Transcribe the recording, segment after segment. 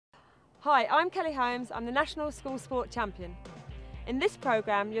Hi, I'm Kelly Holmes. I'm the National School Sport Champion. In this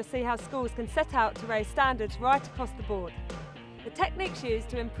programme, you'll see how schools can set out to raise standards right across the board. The techniques used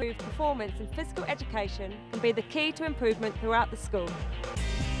to improve performance in physical education can be the key to improvement throughout the school.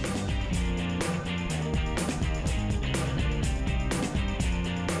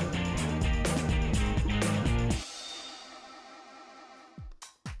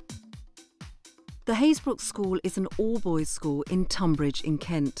 The Hazebrook School is an all-boys school in Tunbridge in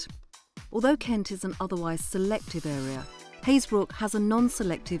Kent. Although Kent is an otherwise selective area, Hazebrook has a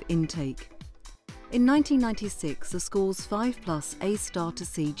non-selective intake. In 1996, the school's 5+ A* to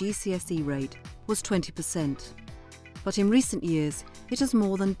C GCSE rate was 20%. But in recent years, it has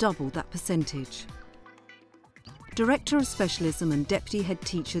more than doubled that percentage. Director of Specialism and Deputy Head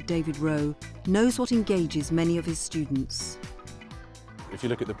Teacher David Rowe knows what engages many of his students. If you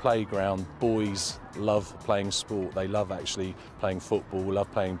look at the playground, boys love playing sport. They love actually playing football,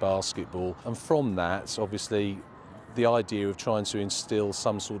 love playing basketball. And from that, obviously, the idea of trying to instill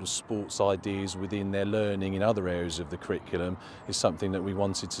some sort of sports ideas within their learning in other areas of the curriculum is something that we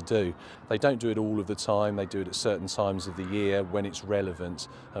wanted to do. They don't do it all of the time, they do it at certain times of the year when it's relevant,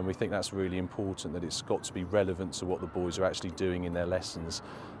 and we think that's really important, that it's got to be relevant to what the boys are actually doing in their lessons.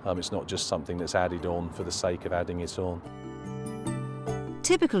 It's not just something that's added on for the sake of adding it on.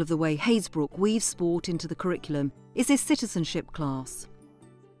 Typical of the way Hazebrook weaves sport into the curriculum is this citizenship class.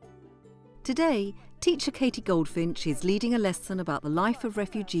 Today, teacher Katie Goldfinch is leading a lesson about the life of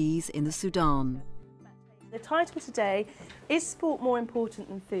refugees in the Sudan. The title today is Sport More Important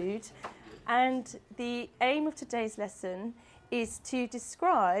Than Food, and the aim of today's lesson is to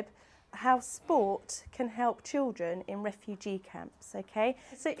describe how sport can help children in refugee camps, okay?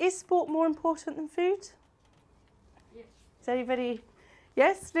 So is sport more important than food? Yes. Is anybody...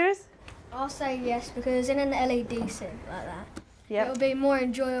 Yes, Lewis? I'll say yes, because in an LED sim like that, it'll be more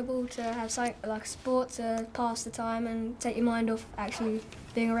enjoyable to have something like sport to pass the time and take your mind off actually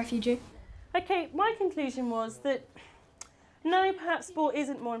being a refugee. Okay, my conclusion was that no, perhaps sport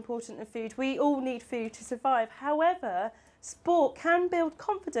isn't more important than food. We all need food to survive. However, sport can build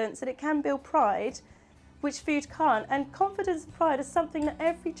confidence and it can build pride, which food can't. And confidence and pride is something that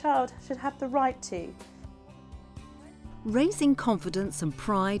every child should have the right to. Raising confidence and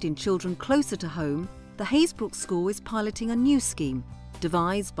pride in children closer to home, the Hazebrook School is piloting a new scheme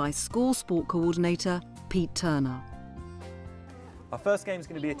devised by School Sport Coordinator Pete Turner. Our first game is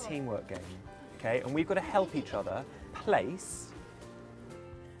going to be a teamwork game, okay? And we've got to help each other place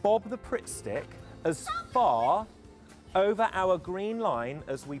bob the Pritt stick as far over our green line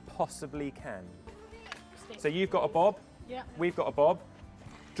as we possibly can. So you've got a bob, we've got a bob,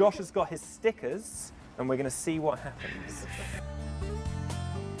 Josh has got his stickers, and we're going to see what happens.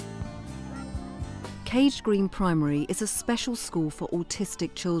 Caged Green Primary is a special school for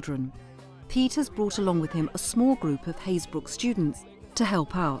autistic children. Pete has brought along with him a small group of Hazebrook students to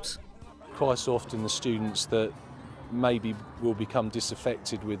help out. Quite often the students that maybe will become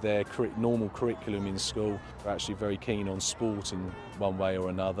disaffected with their normal curriculum in school are actually very keen on sport in one way or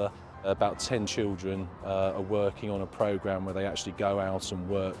another. About 10 children are working on a programme where they actually go out and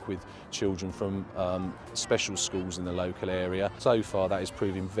work with children from special schools in the local area. So far that is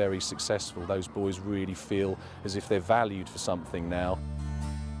proving very successful. Those boys really feel as if they're valued for something now.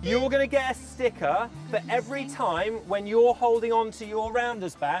 You're going to get a sticker for every time when you're holding on to your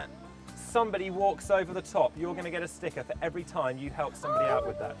rounders bat, somebody walks over the top. You're going to get a sticker for every time you help somebody out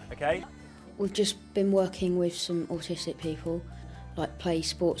with that, okay? We've just been working with some autistic people, like play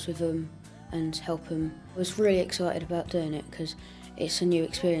sports with them and help them. I was really excited about doing it because it's a new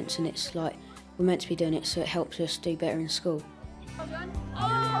experience and it's like we're meant to be doing it so it helps us do better in school. This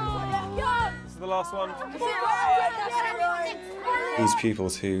is the last one. These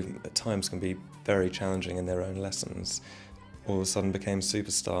pupils who at times can be very challenging in their own lessons all of a sudden became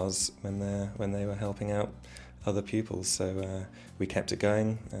superstars when they were helping out other pupils, so we kept it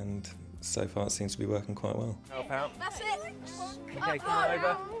going and so far it seems to be working quite well. Help out. That's it. Okay, come on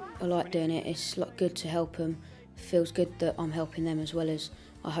over. I like doing it, it's like good to help them. It feels good that I'm helping them as well as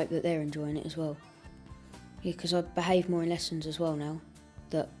I hope that they're enjoying it as well. Yeah, because I behave more in lessons as well now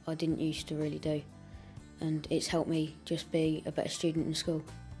that I didn't used to really do, and it's helped me just be a better student in school.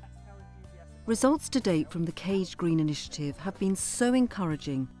 Results to date from the Caged Green initiative have been so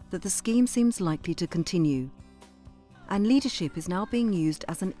encouraging that the scheme seems likely to continue. And leadership is now being used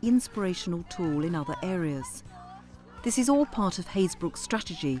as an inspirational tool in other areas. This is all part of Hazebrook's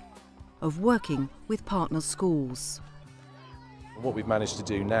strategy of working with partner schools. What we've managed to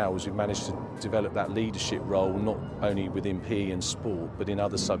do now is we've managed to develop that leadership role not only within PE and sport but in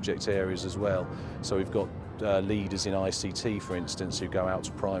other subject areas as well. So we've got leaders in ICT, for instance, who go out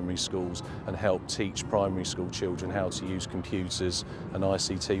to primary schools and help teach primary school children how to use computers and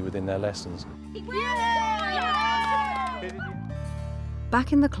ICT within their lessons.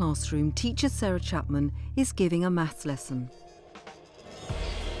 Back in the classroom, teacher Sarah Chapman is giving a maths lesson.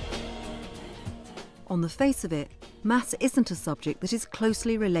 On the face of it, maths isn't a subject that is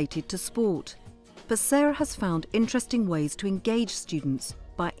closely related to sport. But Sarah has found interesting ways to engage students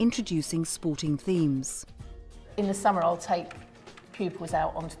by introducing sporting themes. In the summer, I'll take pupils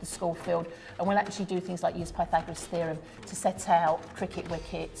out onto the school field and we'll actually do things like use Pythagoras' theorem to set out cricket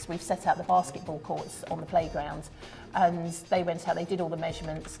wickets. We've set out the basketball courts on the playground and they went out, they did all the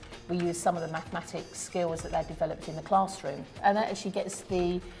measurements. We used some of the mathematics skills that they developed in the classroom, and that actually gets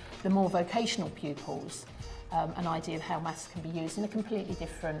the more vocational pupils an idea of how maths can be used in a completely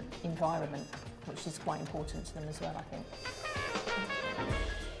different environment, which is quite important to them as well, I think.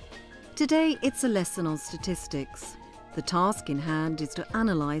 Today it's a lesson on statistics. The task in hand is to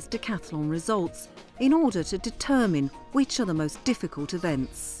analyse decathlon results in order to determine which are the most difficult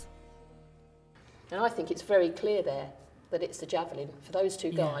events. And I think it's very clear there that it's the javelin. For those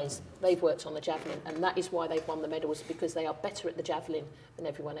two guys, they've worked on the javelin, and that is why they've won the medals, because they are better at the javelin than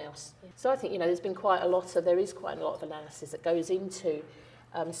everyone else. So I think, you know, there is quite a lot of analysis that goes into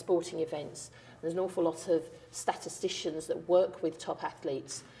sporting events. There's an awful lot of statisticians that work with top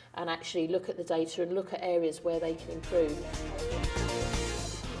athletes and actually look at the data and look at areas where they can improve.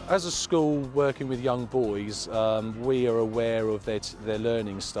 As a school working with young boys, we are aware of their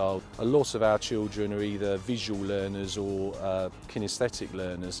learning style. A lot of our children are either visual learners or kinesthetic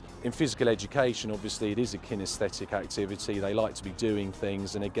learners. In physical education, obviously, it is a kinesthetic activity. They like to be doing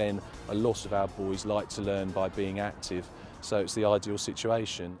things, and again, a lot of our boys like to learn by being active, so it's the ideal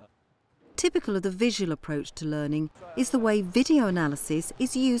situation. Typical of the visual approach to learning is the way video analysis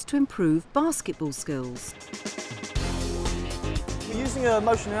is used to improve basketball skills. We're using a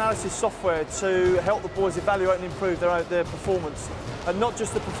motion analysis software to help the boys evaluate and improve their performance, and not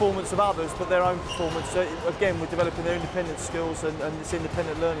just the performance of others, but their own performance. So again, we're developing their independent skills and this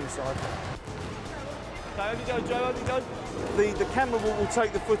independent learning side. Okay, over you go, Joe, over you go. The camera will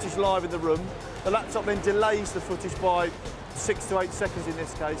take the footage live in the room. The laptop then delays the footage by 6 to 8 seconds in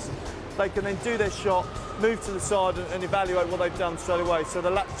this case. They can then do their shot, move to the side and evaluate what they've done straight away. So the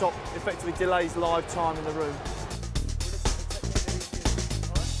laptop effectively delays live time in the room.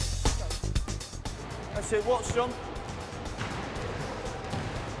 That's it, watch, John.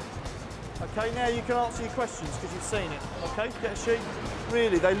 Okay, now you can answer your questions because you've seen it. Okay, get a sheet.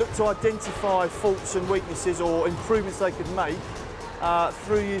 Really, they look to identify faults and weaknesses or improvements they could make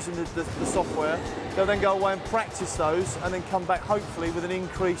through using the software. They'll then go away and practice those and then come back hopefully with an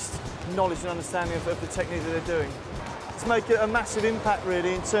increased knowledge and understanding of the technique that they're doing. It's making a massive impact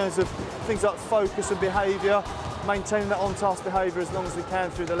really in terms of things like focus and behaviour, maintaining that on-task behaviour as long as we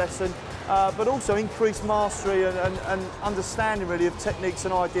can through the lesson, but also increased mastery and understanding really of techniques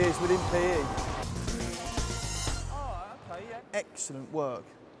and ideas within PE. Excellent work.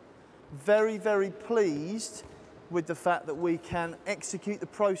 Very, very pleased with the fact that we can execute the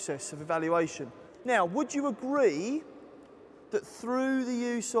process of evaluation. Now, would you agree that through the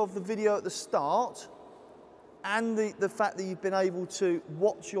use of the video at the start and the fact that you've been able to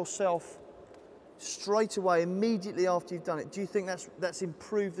watch yourself straight away, immediately after you've done it, do you think that's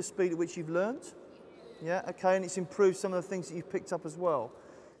improved the speed at which you've learned? Yeah, okay, and it's improved some of the things that you've picked up as well.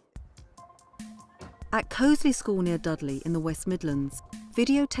 At Coseley School near Dudley in the West Midlands,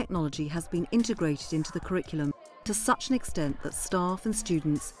 video technology has been integrated into the curriculum to such an extent that staff and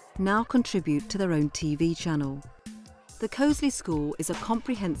students now contribute to their own TV channel. The Coseley School is a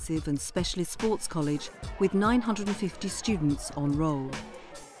comprehensive and specialist sports college with 950 students on roll.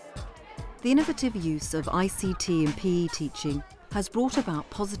 The innovative use of ICT and PE teaching has brought about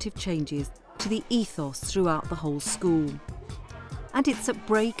positive changes to the ethos throughout the whole school. And it's at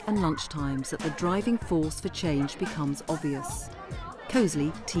break and lunch times that the driving force for change becomes obvious.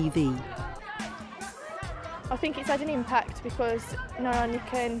 Coseley TV. I think it's had an impact because not only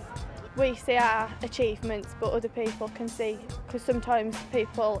can we see our achievements, but other people can see, because sometimes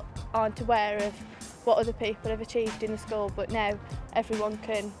people aren't aware of what other people have achieved in the school, but now everyone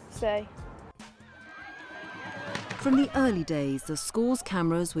can see. From the early days, the school's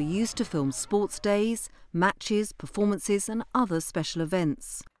cameras were used to film sports days, matches, performances and other special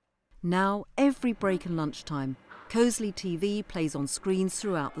events. Now, every break and lunchtime, Coseley TV plays on screens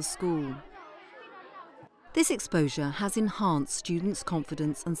throughout the school. This exposure has enhanced students'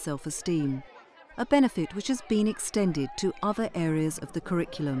 confidence and self-esteem. a benefit which has been extended to other areas of the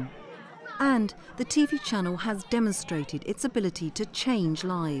curriculum. And the TV channel has demonstrated its ability to change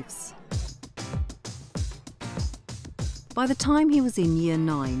lives. By the time he was in Year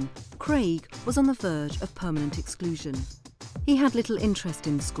 9, Craig was on the verge of permanent exclusion. He had little interest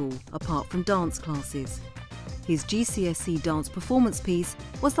in school, apart from dance classes. His GCSE dance performance piece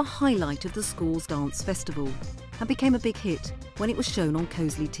was the highlight of the school's dance festival and became a big hit when it was shown on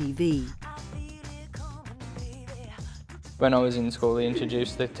Coseley TV. When I was in school, they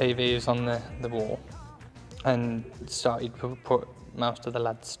introduced the TVs on the wall and started to put most of the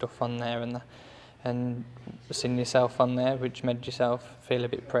lads' stuff on there and seeing yourself on there, which made yourself feel a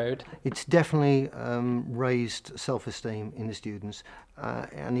bit proud. It's definitely raised self-esteem in the students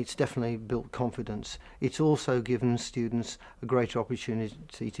and it's definitely built confidence. It's also given students a greater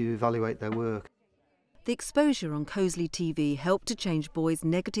opportunity to evaluate their work. The exposure on Coseley TV helped to change boys'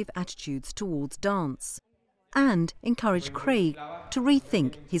 negative attitudes towards dance and encouraged Craig to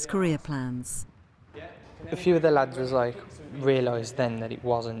rethink his career plans. A few of the lads was like, realised then that it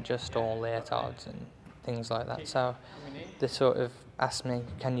wasn't just all leotards and things like that. So they sort of asked me,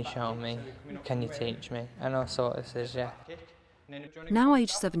 can you show me, can you teach me? And I sort of says, yeah. Now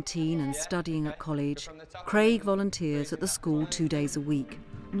aged 17 and studying at college, Craig volunteers at the school 2 days a week,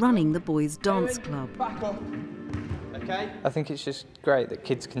 running the boys' dance club. I think it's just great that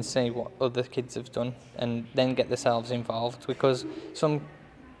kids can see what other kids have done and then get themselves involved, because some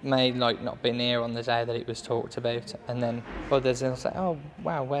may not been here on the day that it was talked about, and then others will say, oh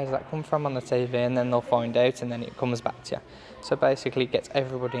wow, where's that come from on the TV, and then they'll find out and then it comes back to you. So basically it gets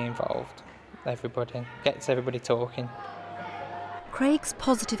everybody involved, gets everybody talking. Craig's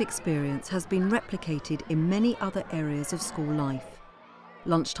positive experience has been replicated in many other areas of school life.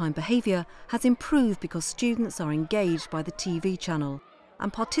 Lunchtime behaviour has improved because students are engaged by the TV channel,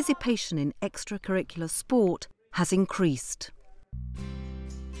 and participation in extracurricular sport has increased.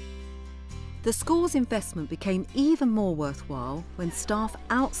 The school's investment became even more worthwhile when staff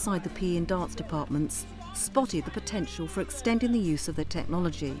outside the PE and dance departments spotted the potential for extending the use of the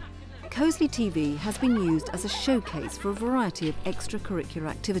technology. Coseley TV has been used as a showcase for a variety of extracurricular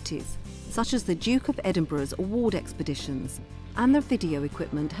activities, such as the Duke of Edinburgh's award expeditions, and the video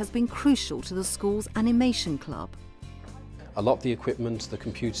equipment has been crucial to the school's animation club. A lot of the equipment, the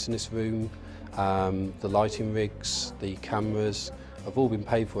computers in this room, the lighting rigs, the cameras, have all been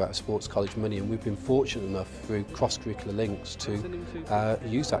paid for out of Sports College money, and we've been fortunate enough through cross-curricular links to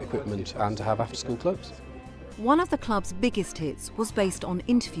use that equipment and to have after-school clubs. One of the club's biggest hits was based on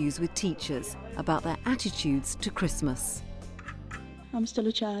interviews with teachers about their attitudes to Christmas. I'm still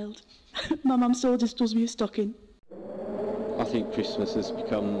a child. My mum still just does me a stocking. I think Christmas has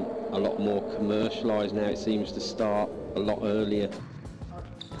become a lot more commercialised now. It seems to start a lot earlier.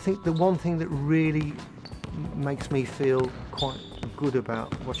 I think the one thing that really makes me feel quite good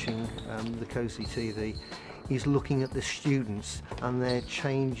about watching the Coseley TV is looking at the students and their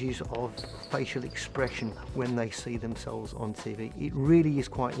changes of facial expression when they see themselves on TV. It really is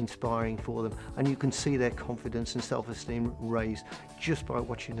quite inspiring for them, and you can see their confidence and self-esteem raised just by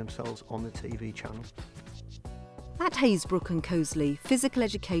watching themselves on the TV channel. At Hazebrook and Coseley, physical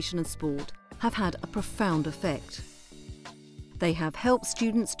education and sport have had a profound effect. They have helped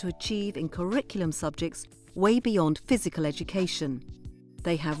students to achieve in curriculum subjects way beyond physical education.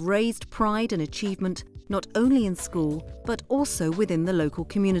 They have raised pride and achievement not only in school, but also within the local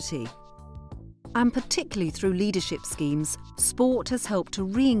community. And particularly through leadership schemes, sport has helped to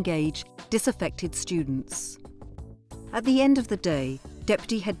re-engage disaffected students. At the end of the day,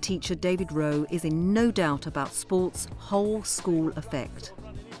 Deputy Head Teacher David Rowe is in no doubt about sport's whole school effect.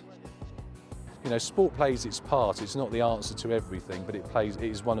 You know, sport plays its part. It's not the answer to everything, but it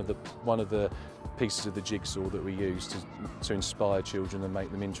is one of the pieces of the jigsaw that we use to inspire children and make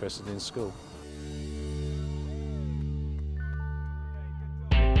them interested in school.